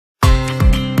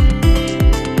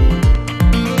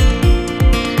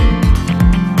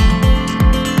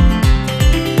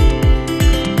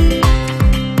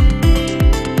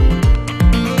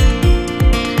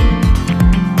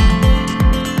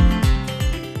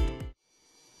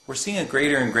We're seeing a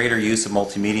greater and greater use of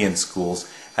multimedia in schools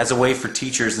as a way for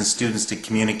teachers and students to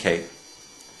communicate.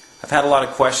 I've had a lot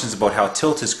of questions about how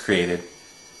Tilt is created,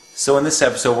 so in this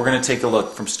episode we're going to take a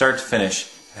look from start to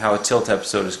finish at how a Tilt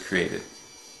episode is created.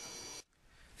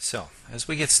 So, as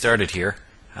we get started here,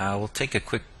 we'll take a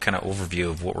quick kind of overview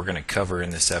of what we're going to cover in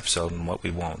this episode and what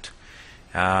we won't.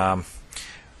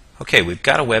 Okay, we've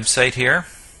got a website here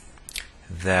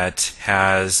that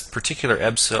has particular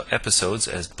episodes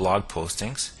as blog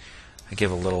postings. I give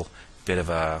a little bit of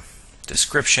a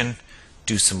description,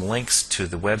 do some links to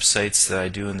the websites that I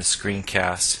do in the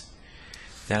screencast.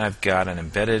 Then I've got an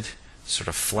embedded sort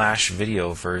of flash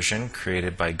video version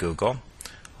created by Google,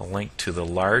 a link to the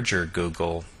larger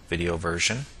Google video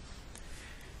version,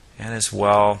 and as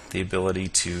well the ability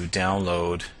to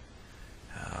download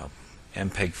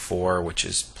MPEG-4, which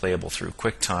is playable through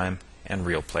QuickTime and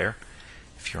RealPlayer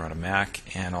if you're on a Mac,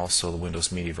 and also the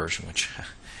Windows Media version, which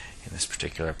in this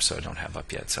particular episode I don't have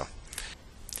up yet.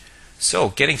 So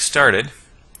getting started,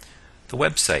 the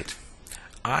website.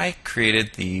 I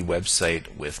created the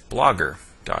website with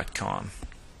Blogger.com,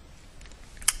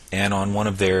 and on one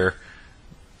of their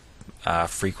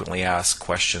frequently asked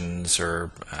questions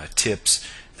or tips,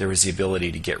 there was the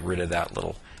ability to get rid of that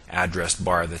little address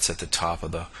bar that's at the top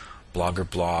of the Blogger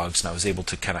blogs, and I was able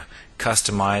to kind of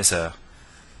customize a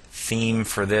theme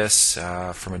for this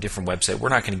from a different website. We're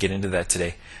not going to get into that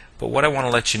today, but what I want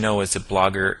to let you know is that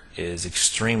Blogger is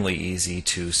extremely easy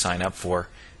to sign up for.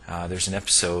 There's an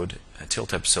episode, a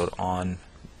Tilt episode on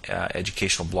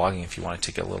educational blogging if you want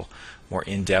to take a little more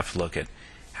in-depth look at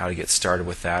how to get started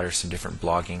with that or some different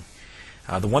blogging.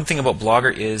 The one thing about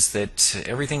Blogger is that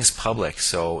everything's public,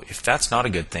 so if that's not a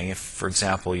good thing, if for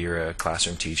example you're a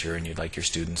classroom teacher and you'd like your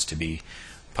students to be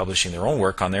publishing their own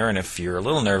work on there, and if you're a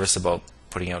little nervous about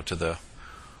putting out to the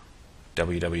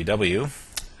www,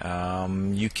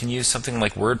 you can use something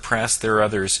like WordPress. There are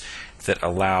others that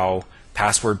allow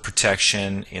password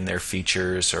protection in their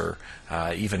features, or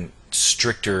even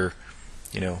stricter,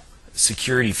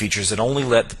 security features that only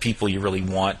let the people you really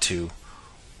want to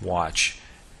watch.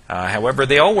 However,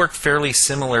 they all work fairly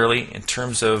similarly in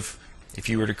terms of if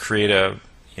you were to create a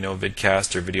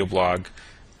vidcast or video blog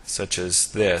such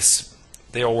as this,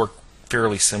 they all work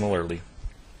fairly similarly.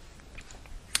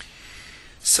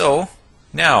 So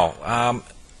now,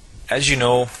 as you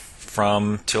know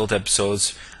from Tilt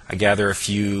episodes, I gather a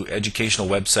few educational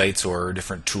websites or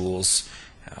different tools,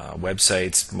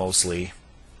 websites mostly.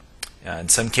 In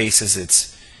some cases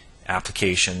it's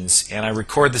applications, and I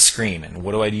record the screen. And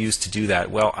what do I use to do that?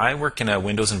 Well, I work in a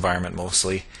Windows environment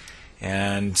mostly,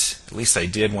 and at least I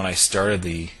did when I started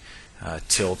the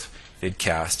Tilt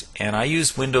vidcast, and I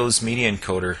use Windows Media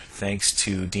Encoder thanks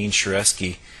to Dean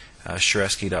Shareski,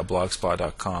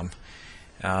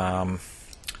 shareski.blogspot.com,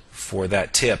 for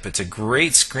that tip. It's a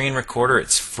great screen recorder.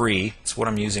 It's free. It's what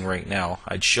I'm using right now.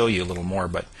 I'd show you a little more,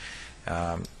 but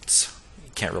you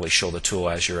can't really show the tool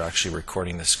as you're actually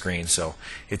recording the screen. So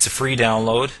it's a free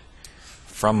download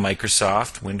from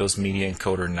Microsoft, Windows Media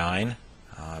Encoder 9.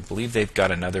 I believe they've got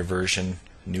another version,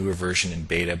 newer version in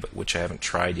beta, but which I haven't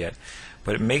tried yet.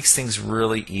 But it makes things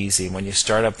really easy. When you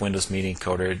start up Windows Media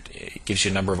Encoder, it gives you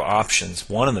a number of options,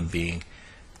 one of them being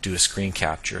do a screen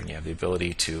capture, and you have the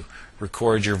ability to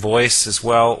record your voice as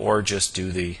well, or just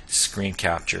do the screen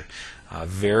capture.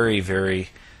 Very, very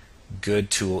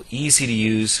good tool, easy to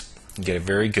use, and get a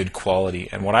very good quality.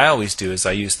 And what I always do is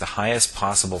I use the highest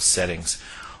possible settings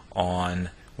on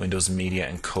Windows Media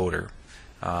Encoder.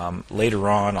 Later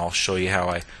on I'll show you how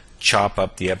I chop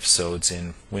up the episodes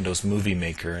in Windows Movie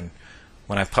Maker, and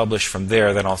when I publish from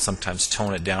there, then I'll sometimes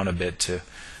tone it down a bit to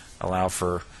allow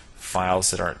for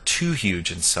files that aren't too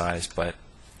huge in size. But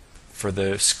for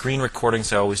the screen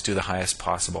recordings, I always do the highest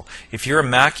possible. If you're a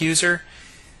Mac user,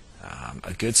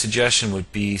 a good suggestion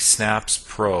would be Snaps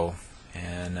Pro,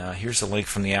 and here's a link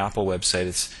from the Apple website.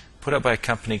 It's put up by a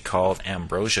company called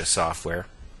Ambrosia Software.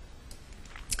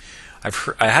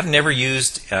 I have never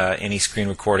used any screen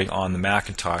recording on the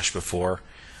Macintosh before,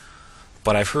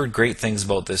 but I've heard great things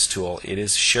about this tool. It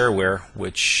is shareware,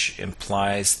 which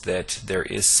implies that there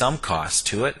is some cost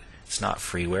to it. It's not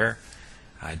freeware.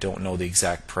 I don't know the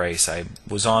exact price. I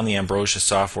was on the Ambrosia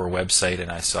Software website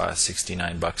and I saw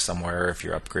 $69 somewhere. If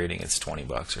you're upgrading, it's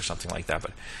 $20 or something like that.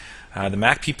 But the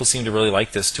Mac people seem to really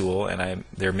like this tool, and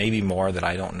there may be more that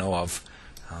I don't know of.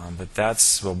 But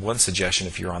that's one suggestion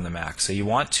if you're on the Mac. So you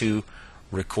want to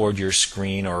record your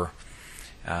screen, or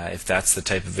if that's the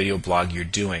type of video blog you're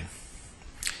doing.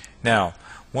 Now,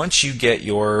 once you get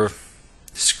your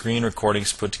screen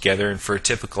recordings put together, and for a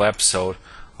typical episode,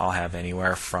 I'll have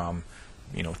anywhere from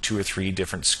 2 or 3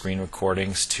 different screen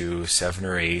recordings to 7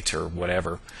 or 8 or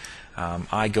whatever.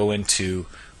 I go into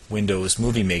Windows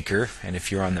Movie Maker, and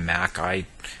if you're on the Mac,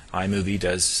 iMovie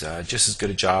does just as good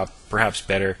a job, perhaps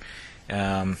better.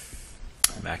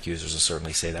 Mac users will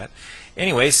certainly say that.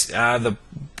 Anyways,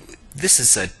 this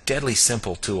is a deadly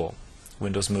simple tool,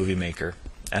 Windows Movie Maker,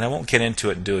 and I won't get into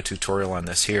it and do a tutorial on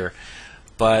this here,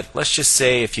 but let's just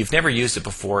say if you've never used it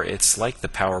before, it's like the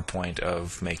PowerPoint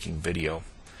of making video.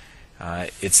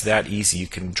 It's that easy. You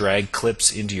can drag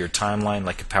clips into your timeline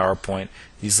like a PowerPoint.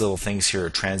 These little things here are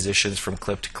transitions from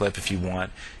clip to clip if you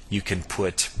want. You can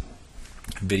put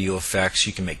video effects,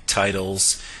 you can make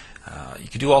titles, you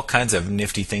can do all kinds of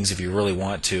nifty things if you really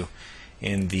want to.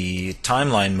 In the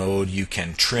timeline mode, you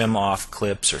can trim off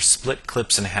clips or split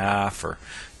clips in half or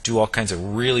do all kinds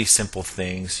of really simple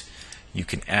things. You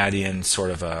can add in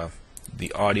sort of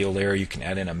the audio layer. You can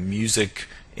add in a music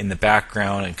in the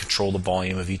background and control the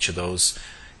volume of each of those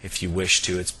if you wish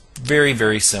to. It's very,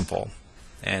 very simple,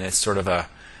 and it's sort of a,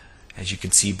 as you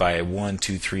can see by 1,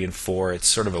 2, 3, and 4, it's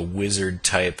sort of a wizard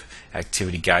type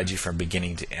activity, guides you from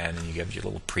beginning to end, and you get your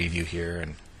little preview here,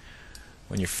 and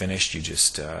when you're finished you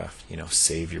just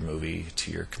save your movie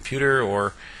to your computer,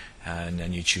 or and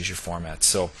then you choose your format.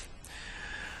 So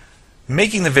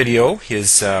making the video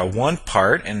is one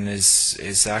part, and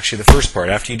is actually the first part.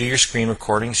 After you do your screen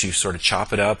recordings, you sort of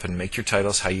chop it up and make your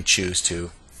titles how you choose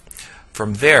to.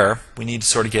 From there, we need to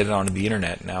sort of get it onto the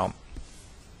internet. Now,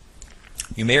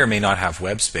 you may or may not have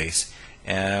web space,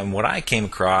 and what I came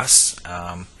across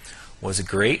was a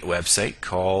great website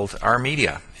called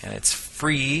RMedia, and it's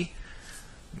free.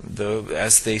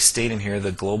 As they state in here,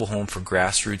 the global home for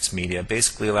grassroots media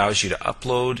basically allows you to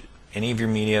upload any of your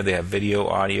media. They have video,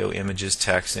 audio, images,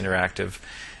 text, interactive.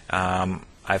 I,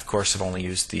 of course, have only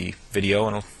used the video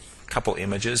and a couple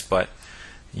images, but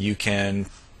you can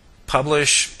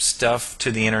publish stuff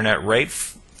to the internet right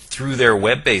through their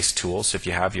web-based tools. So if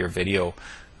you have your video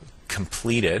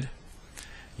completed,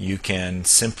 you can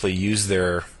simply use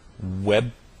their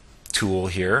web tool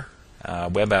here,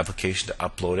 web application, to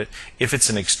upload it. If it's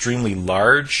an extremely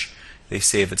large, they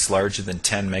say if it's larger than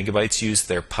 10 megabytes, use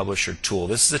their publisher tool.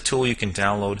 This is a tool you can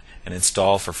download and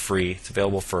install for free. It's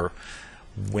available for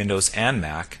Windows and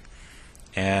Mac,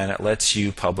 and it lets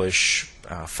you publish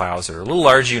files that are a little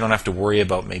larger. You don't have to worry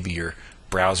about maybe your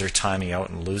browser timing out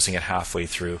and losing it halfway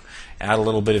through. Add a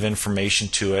little bit of information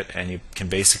to it, and you can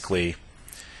basically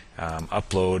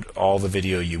upload all the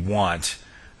video you want.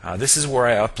 This is where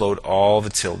I upload all the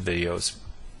Tilt videos,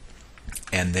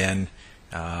 and then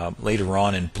later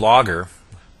on in Blogger,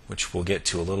 which we'll get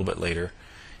to a little bit later,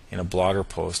 in a Blogger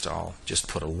post I'll just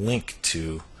put a link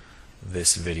to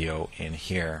this video in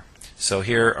here. So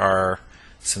here are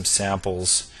some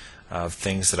samples of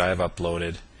things that I've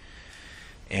uploaded,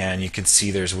 and you can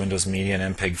see there's Windows Media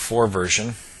and MPEG-4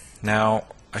 version. Now,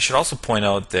 I should also point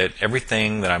out that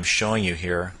everything that I'm showing you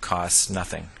here costs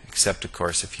nothing, except of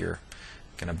course if you're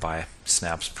going to buy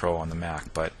Snaps Pro on the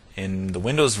Mac. But in the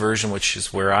Windows version, which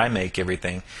is where I make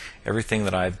everything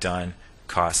that I've done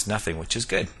costs nothing, which is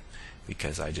good,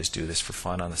 because I just do this for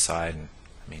fun on the side, and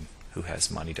I mean, who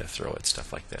has money to throw at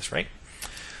stuff like this, right?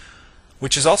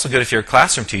 Which is also good if you're a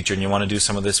classroom teacher and you want to do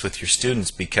some of this with your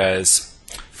students, because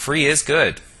free is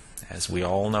good, as we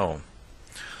all know.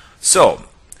 So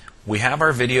we have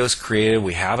our videos created,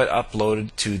 we have it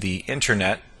uploaded to the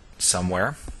internet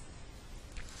somewhere.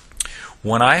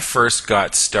 When I first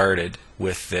got started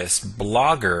with this,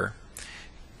 Blogger,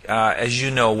 as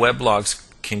you know, weblogs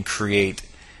can create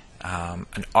an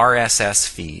RSS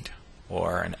feed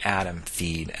or an Atom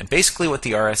feed. And basically what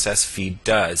the RSS feed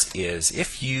does is,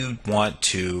 if you want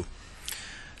to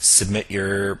submit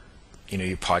your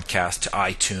podcast to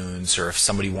iTunes, or if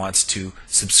somebody wants to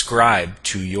subscribe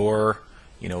to your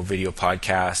video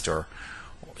podcast, or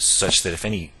such that if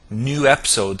any new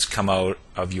episodes come out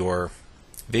of your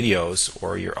videos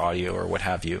or your audio or what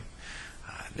have you,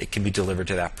 it can be delivered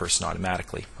to that person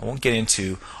automatically. I won't get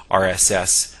into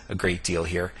RSS a great deal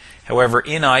here. However,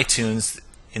 in iTunes,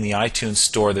 in the iTunes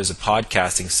store, there's a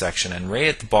podcasting section, and right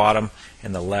at the bottom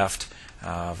in the left,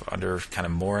 under kind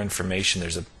of more information,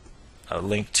 there's a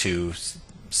link to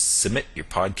submit your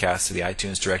podcast to the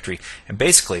iTunes directory. And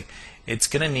basically, it's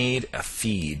going to need a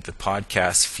feed, the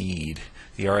podcast feed,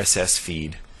 the RSS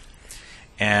feed.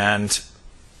 And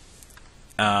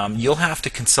you'll have to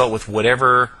consult with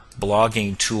whatever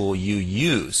blogging tool you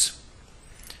use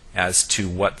as to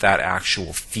what that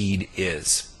actual feed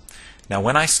is. Now,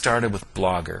 when I started with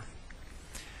Blogger,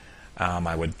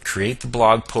 I would create the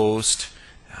blog post,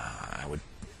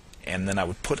 and then I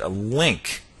would put a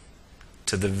link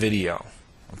to the video.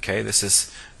 Okay, this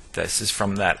is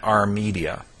from that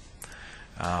RMedia.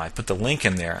 I put the link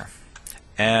in there,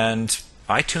 and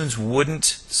iTunes wouldn't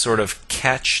sort of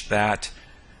catch that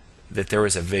there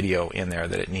was a video in there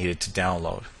that it needed to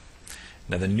download.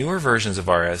 Now the newer versions of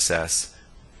RSS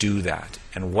do that,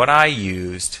 and what I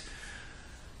used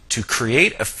to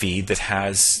create a feed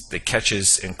that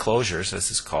catches enclosures,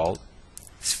 as it's called,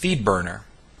 is FeedBurner,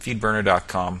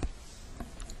 feedburner.com.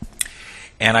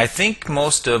 And I think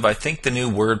the new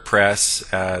WordPress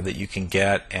that you can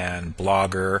get and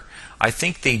Blogger, I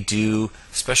think they do,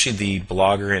 especially the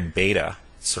Blogger in beta,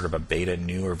 sort of a beta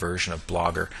newer version of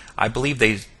Blogger, I believe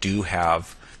they do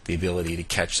have the ability to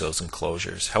catch those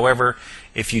enclosures. However,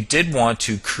 if you did want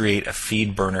to create a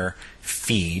FeedBurner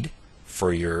feed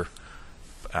for your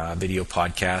video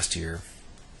podcast, your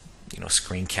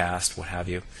screencast, what have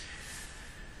you,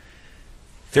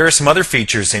 there are some other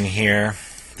features in here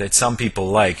that some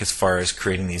people like as far as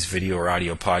creating these video or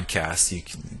audio podcasts. You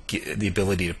can get the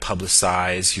ability to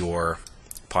publicize your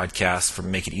podcast,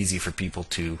 make it easy for people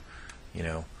to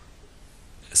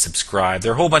subscribe.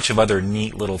 There are a whole bunch of other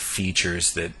neat little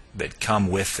features that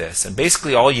come with this, and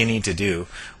basically all you need to do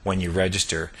when you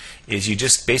register is you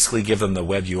just basically give them the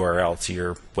web URL to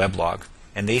your weblog,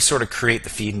 and they sort of create the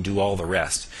feed and do all the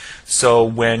rest. So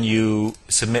when you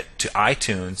submit to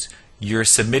iTunes, you're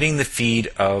submitting the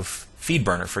feed of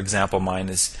FeedBurner. For example, mine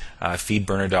is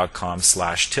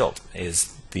feedburner.com/tilt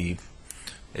is the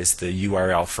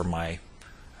URL for my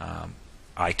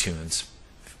iTunes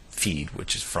feed,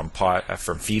 which is from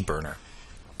FeedBurner.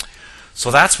 So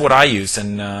that's what I use,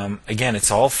 and again, it's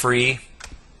all free.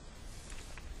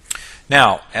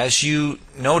 Now, as you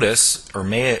notice, or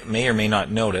may or may not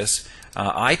notice,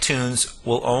 iTunes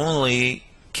will only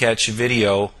catch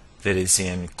video that is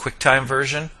in QuickTime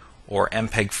version or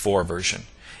MPEG-4 version.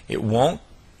 It won't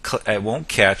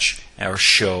catch or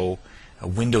show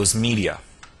Windows Media.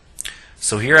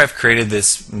 So here I've created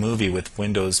this movie with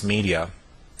Windows Media,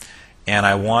 and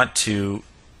I want to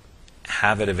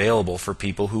have it available for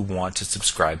people who want to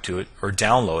subscribe to it or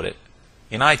download it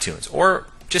in iTunes, or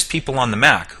just people on the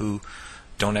Mac who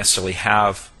don't necessarily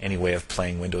have any way of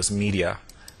playing Windows Media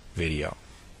video.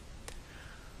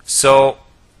 So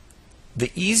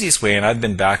the easiest way, and I've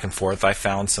been back and forth, I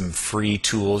found some free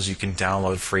tools. You can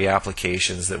download free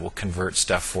applications that will convert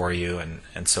stuff for you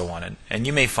and so on. And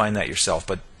you may find that yourself,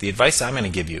 but the advice I'm going to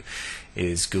give you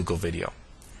is Google Video.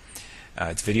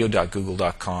 It's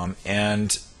video.google.com,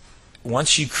 and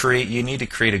once you need to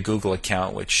create a Google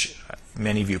account, which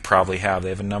many of you probably have. They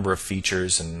have a number of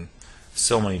features and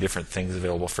so many different things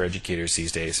available for educators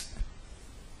these days.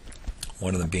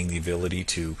 One of them being the ability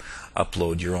to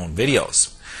upload your own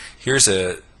videos. Here's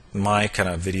my kind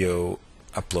of video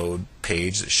upload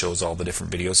page that shows all the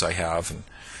different videos I have.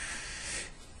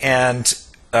 And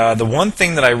the one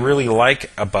thing that I really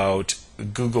like about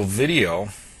Google Video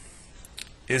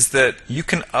is that you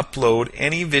can upload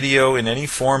any video in any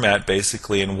format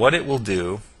basically, and what it will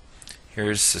do,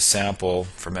 here's a sample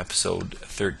from episode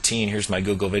 13, here's my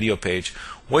Google Video page.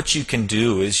 What you can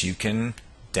do is you can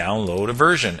download a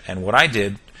version, and what I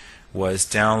did was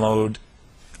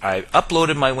I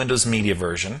uploaded my Windows Media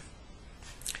version.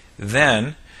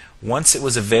 Then once it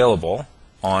was available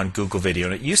on Google Video,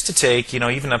 and it used to take,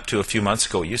 even up to a few months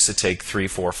ago, it used to take 3,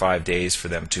 4, 5 days for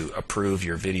them to approve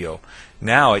your video.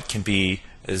 Now it can be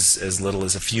as little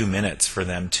as a few minutes for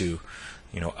them to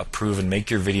approve and make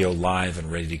your video live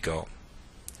and ready to go.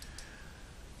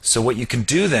 So what you can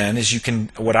do then is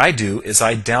what I do is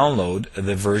I download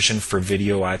the version for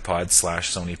Video iPod /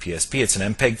 Sony PSP. It's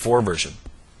an MPEG-4 version.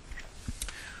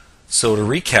 So to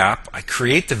recap, I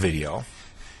create the video,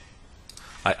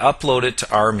 I upload it to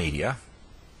RMedia,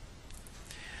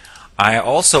 I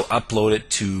also upload it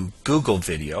to Google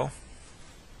Video,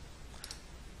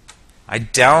 I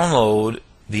download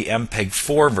the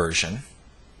MPEG-4 version,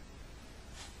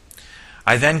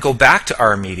 I then go back to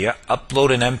RMedia,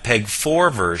 upload an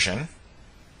MPEG-4 version.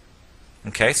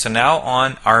 Okay, so now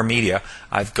on RMedia,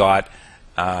 I've got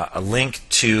a link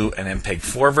to an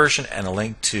MPEG-4 version and a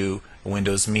link to a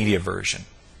Windows Media version.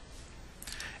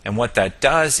 And what that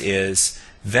does is,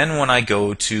 then when I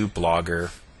go to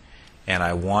Blogger and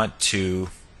I want to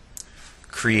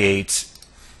create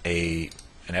an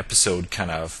episode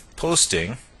kind of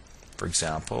posting, for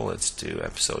example, let's do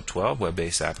episode 12,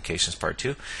 Web-Based Applications Part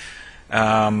 2.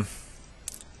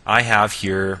 I have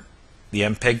here the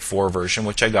MPEG-4 version,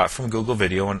 which I got from Google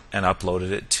Video and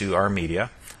uploaded it to RMedia.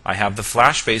 I have the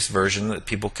Flash-based version that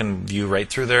people can view right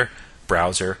through their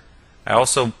browser. I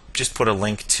also just put a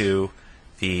link to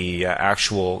the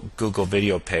actual Google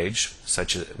Video page,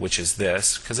 which is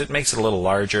this, because it makes it a little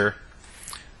larger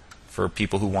for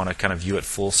people who want to kind of view it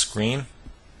full screen.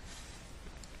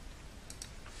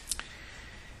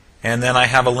 And then I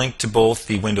have a link to both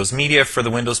the Windows Media for the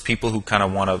Windows people who kind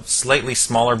of want a slightly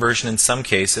smaller version in some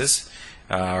cases,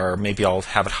 or maybe I'll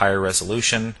have it higher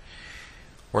resolution,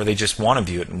 or they just want to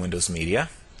view it in Windows Media.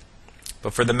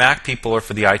 But for the Mac people or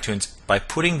for the iTunes, by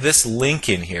putting this link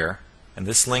in here, and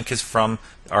this link is from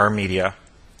our media,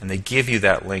 and they give you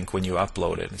that link when you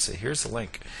upload it and say, here's the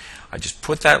link. I just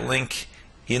put that link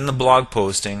in the blog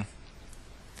posting,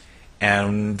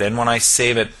 and then when I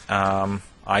save it,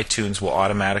 iTunes will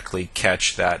automatically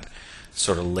catch that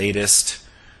sort of latest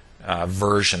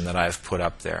version that I've put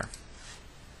up there.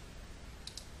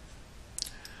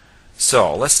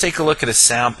 So let's take a look at a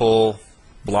sample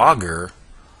Blogger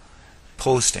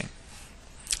posting.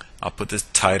 I'll put the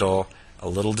title, a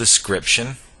little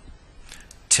description.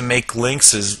 To make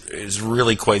links is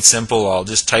really quite simple. I'll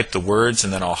just type the words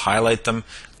and then I'll highlight them,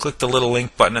 click the little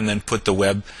link button, and then put the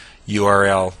web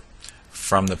URL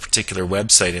from the particular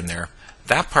website in there.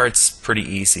 That part's pretty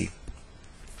easy.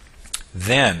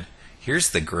 Then, here's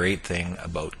the great thing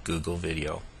about Google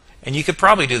Video. And you could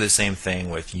probably do the same thing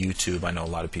with YouTube. I know a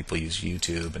lot of people use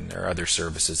YouTube, and there are other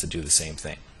services that do the same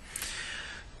thing.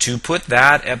 To put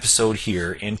that episode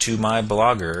here into my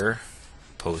Blogger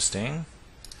posting,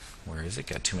 where is it?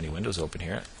 Got too many windows open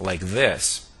here. Like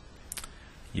this.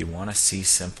 You want to see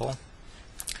simple?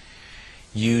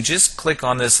 You just click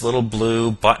on this little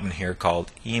blue button here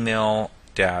called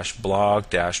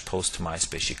email-blog-post to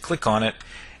MySpace. You click on it,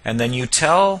 and then you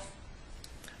tell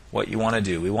what you want to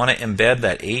do. We want to embed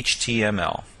that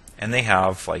HTML, and they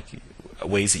have like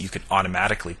ways that you can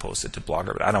automatically post it to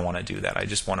Blogger, but I don't want to do that. I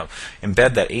just want to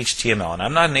embed that HTML, and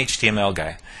I'm not an HTML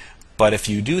guy, but if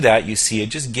you do that, you see it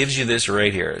just gives you this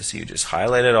right here. So you just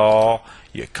highlight it all,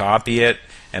 you copy it,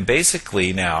 and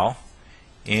basically now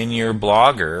in your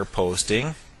Blogger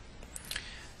posting,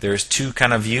 there's two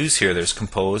kind of views here. There's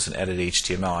compose and edit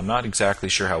HTML. I'm not exactly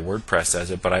sure how WordPress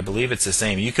does it, but I believe it's the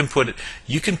same. You can put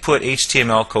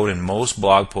HTML code in most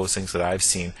blog postings that I've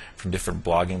seen from different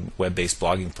web-based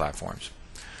blogging platforms.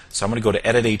 So I'm going to go to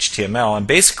edit HTML, and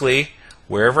basically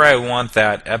wherever I want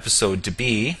that episode to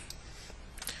be,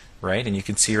 right? And you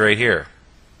can see right here.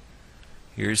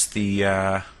 Here's the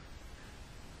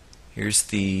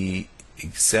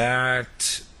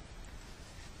exact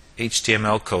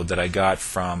HTML code that I got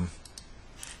from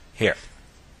here.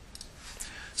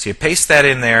 So you paste that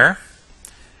in there,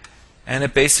 and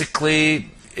it basically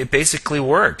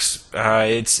works.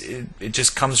 It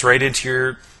just comes right into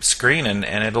your screen,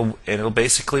 and it'll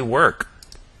basically work.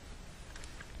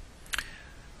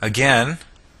 Again,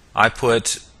 I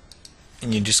put,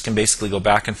 and you just can basically go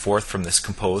back and forth from this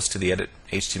compose to the edit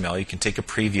HTML. You can take a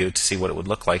preview to see what it would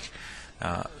look like.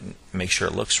 Make sure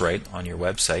it looks right on your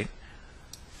website.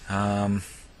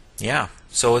 Yeah,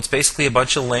 so it's basically a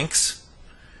bunch of links,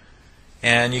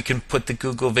 and you can put the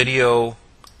Google Video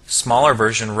smaller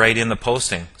version right in the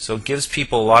posting. So it gives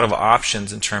people a lot of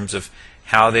options in terms of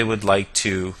how they would like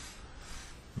to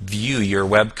view your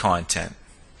web content.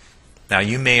 Now,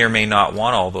 you may or may not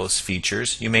want all those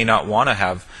features. You may not want to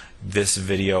have this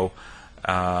video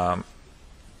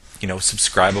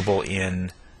subscribable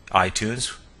in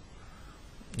iTunes.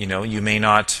 You may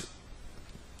not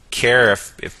care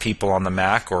if people on the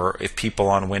Mac or if people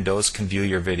on Windows can view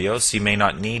your videos. So you may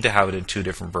not need to have it in two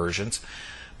different versions,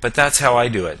 but that's how I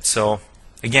do it. So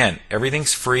again,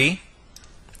 everything's free.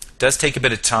 It does take a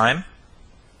bit of time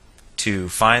to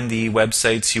find the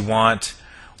websites you want,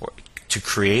 or to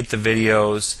create the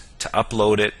videos, to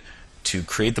upload it, to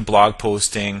create the blog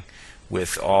posting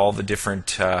with all the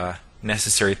different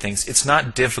necessary things. It's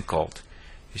not difficult.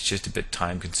 It's just a bit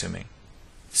time consuming.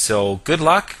 So good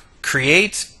luck.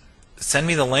 Create. Send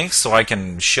me the links so I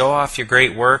can show off your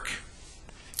great work.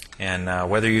 And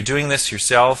whether you're doing this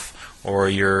yourself or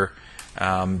you're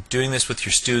doing this with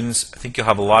your students, I think you'll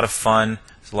have a lot of fun.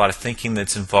 There's a lot of thinking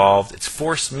that's involved. It's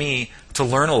forced me to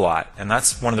learn a lot, and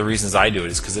that's one of the reasons I do it,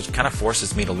 is because it kind of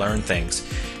forces me to learn things,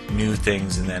 new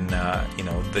things, and then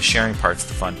the sharing part's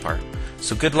the fun part.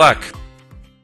 So good luck.